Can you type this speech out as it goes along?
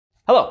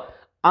Hello,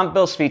 I'm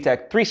Bill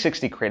Svitek,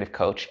 360 Creative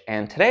Coach,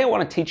 and today I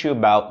want to teach you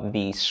about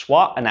the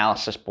SWOT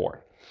analysis board.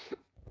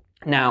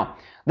 Now,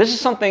 this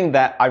is something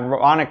that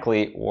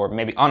ironically, or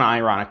maybe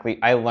unironically,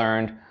 I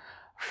learned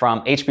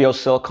from HBO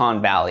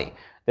Silicon Valley.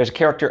 There's a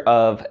character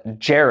of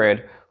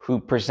Jared who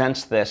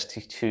presents this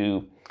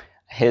to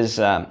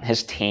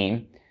his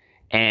team,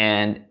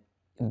 and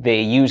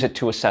they use it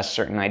to assess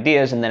certain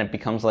ideas, and then it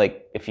becomes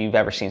like, if you've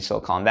ever seen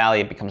Silicon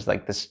Valley, it becomes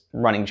like this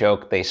running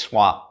joke. They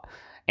SWOT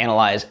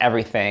analyze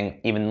everything,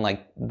 even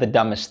like the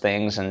dumbest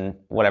things and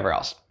whatever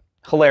else.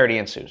 Hilarity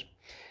ensues.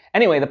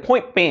 Anyway, the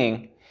point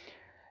being,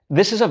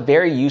 this is a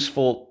very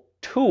useful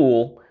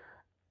tool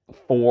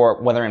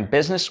for whether in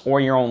business or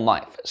your own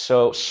life.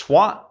 So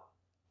SWOT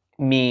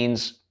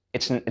means,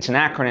 it's an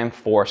acronym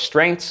for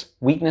strengths,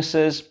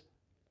 weaknesses,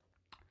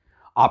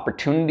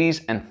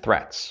 opportunities, and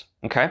threats.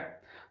 Okay?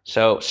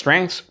 So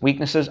strengths,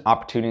 weaknesses,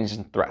 opportunities,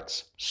 and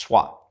threats.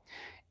 SWOT.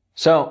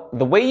 So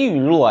the way you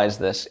utilize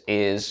this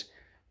is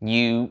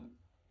you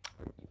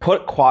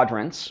put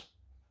quadrants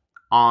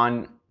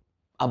on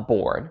a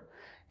board,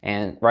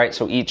 and right,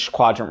 so each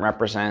quadrant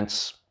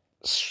represents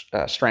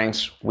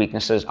strengths,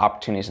 weaknesses,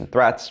 opportunities, and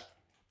threats.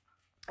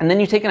 And then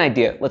you take an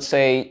idea. Let's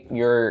say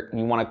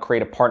you want to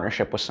create a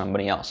partnership with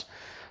somebody else.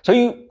 So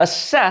you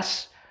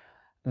assess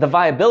the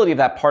viability of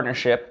that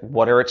partnership.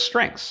 What are its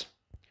strengths?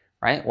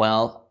 Right?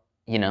 Well,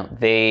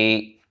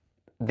 they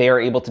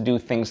are able to do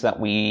things that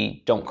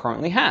we don't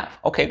currently have.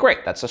 Okay,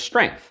 great. That's a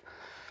strength.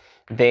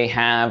 They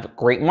have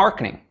great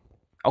marketing.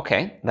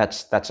 Okay,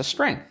 that's a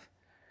strength.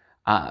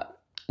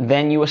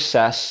 Then you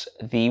assess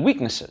the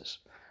weaknesses.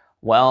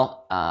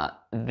 Well,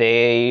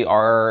 they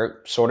are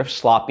sort of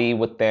sloppy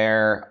with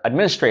their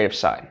administrative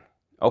side.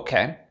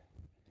 Okay,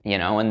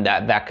 and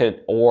that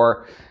could,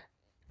 or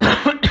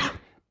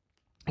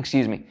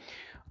excuse me,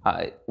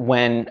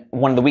 when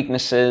one of the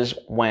weaknesses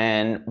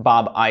when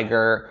Bob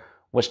Iger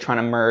was trying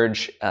to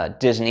merge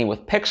Disney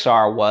with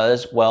Pixar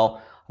was, well,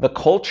 the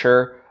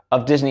culture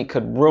of Disney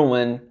could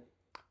ruin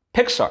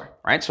Pixar,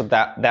 right? So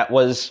that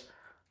was,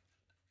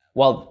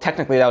 well,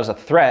 technically that was a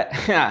threat.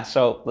 Yeah,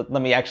 so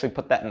let me actually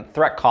put that in the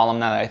threat column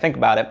now that I think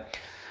about it.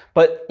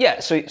 But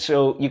yeah,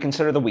 so you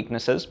consider the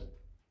weaknesses.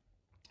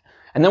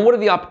 And then what are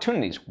the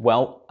opportunities?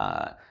 Well,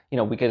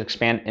 we could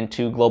expand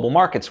into global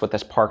markets with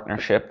this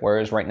partnership,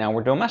 whereas right now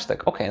we're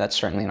domestic. Okay, that's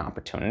certainly an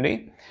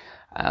opportunity.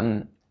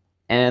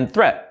 And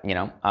threat,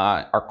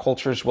 our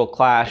cultures will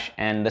clash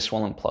and this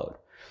will implode.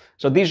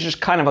 So these are just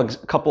kind of a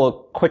couple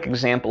of quick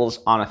examples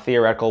on a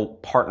theoretical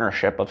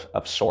partnership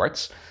of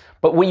sorts.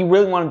 But what you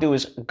really want to do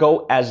is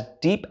go as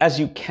deep as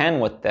you can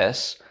with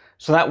this,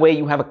 so that way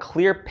you have a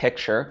clear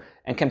picture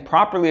and can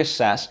properly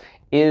assess,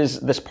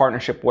 is this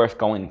partnership worth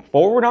going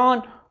forward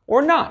on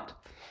or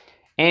not?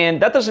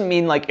 And that doesn't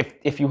mean like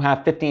if you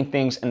have 15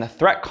 things in the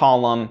threat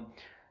column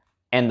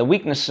and the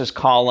weaknesses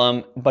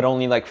column, but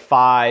only like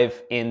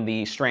 5 in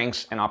the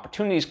strengths and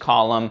opportunities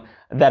column,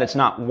 that it's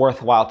not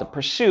worthwhile to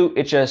pursue.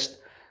 It just,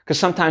 because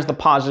sometimes the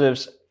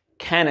positives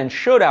can and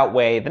should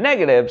outweigh the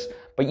negatives,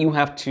 but you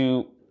have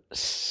to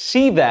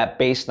see that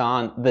based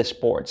on this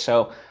board.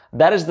 So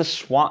that is the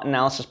SWOT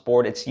analysis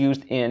board. It's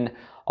used in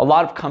a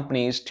lot of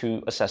companies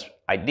to assess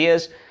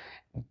ideas,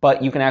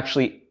 but you can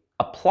actually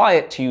apply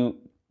it to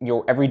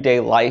your everyday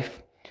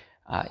life,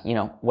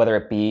 whether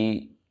it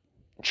be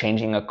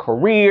changing a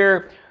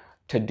career,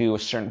 to do a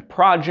certain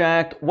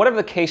project, whatever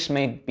the case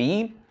may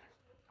be.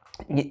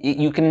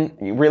 You can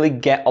really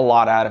get a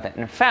lot out of it.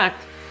 And in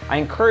fact, I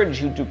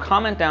encourage you to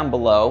comment down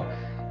below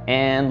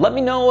and let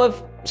me know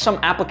of some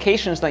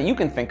applications that you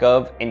can think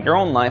of in your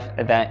own life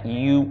that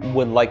you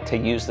would like to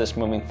use this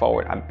moving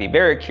forward. I'd be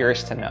very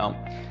curious to know,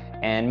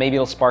 and maybe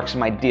it'll spark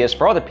some ideas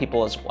for other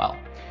people as well.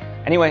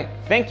 Anyway,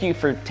 thank you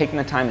for taking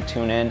the time to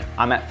tune in.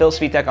 I'm at Phil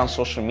Svitek on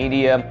social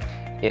media.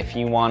 If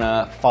you want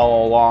to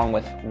follow along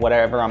with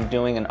whatever I'm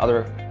doing and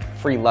other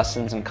free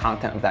lessons and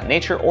content of that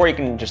nature, or you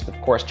can just,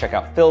 of course, check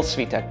out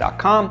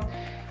philsvitek.com,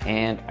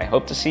 and I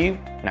hope to see you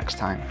next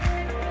time.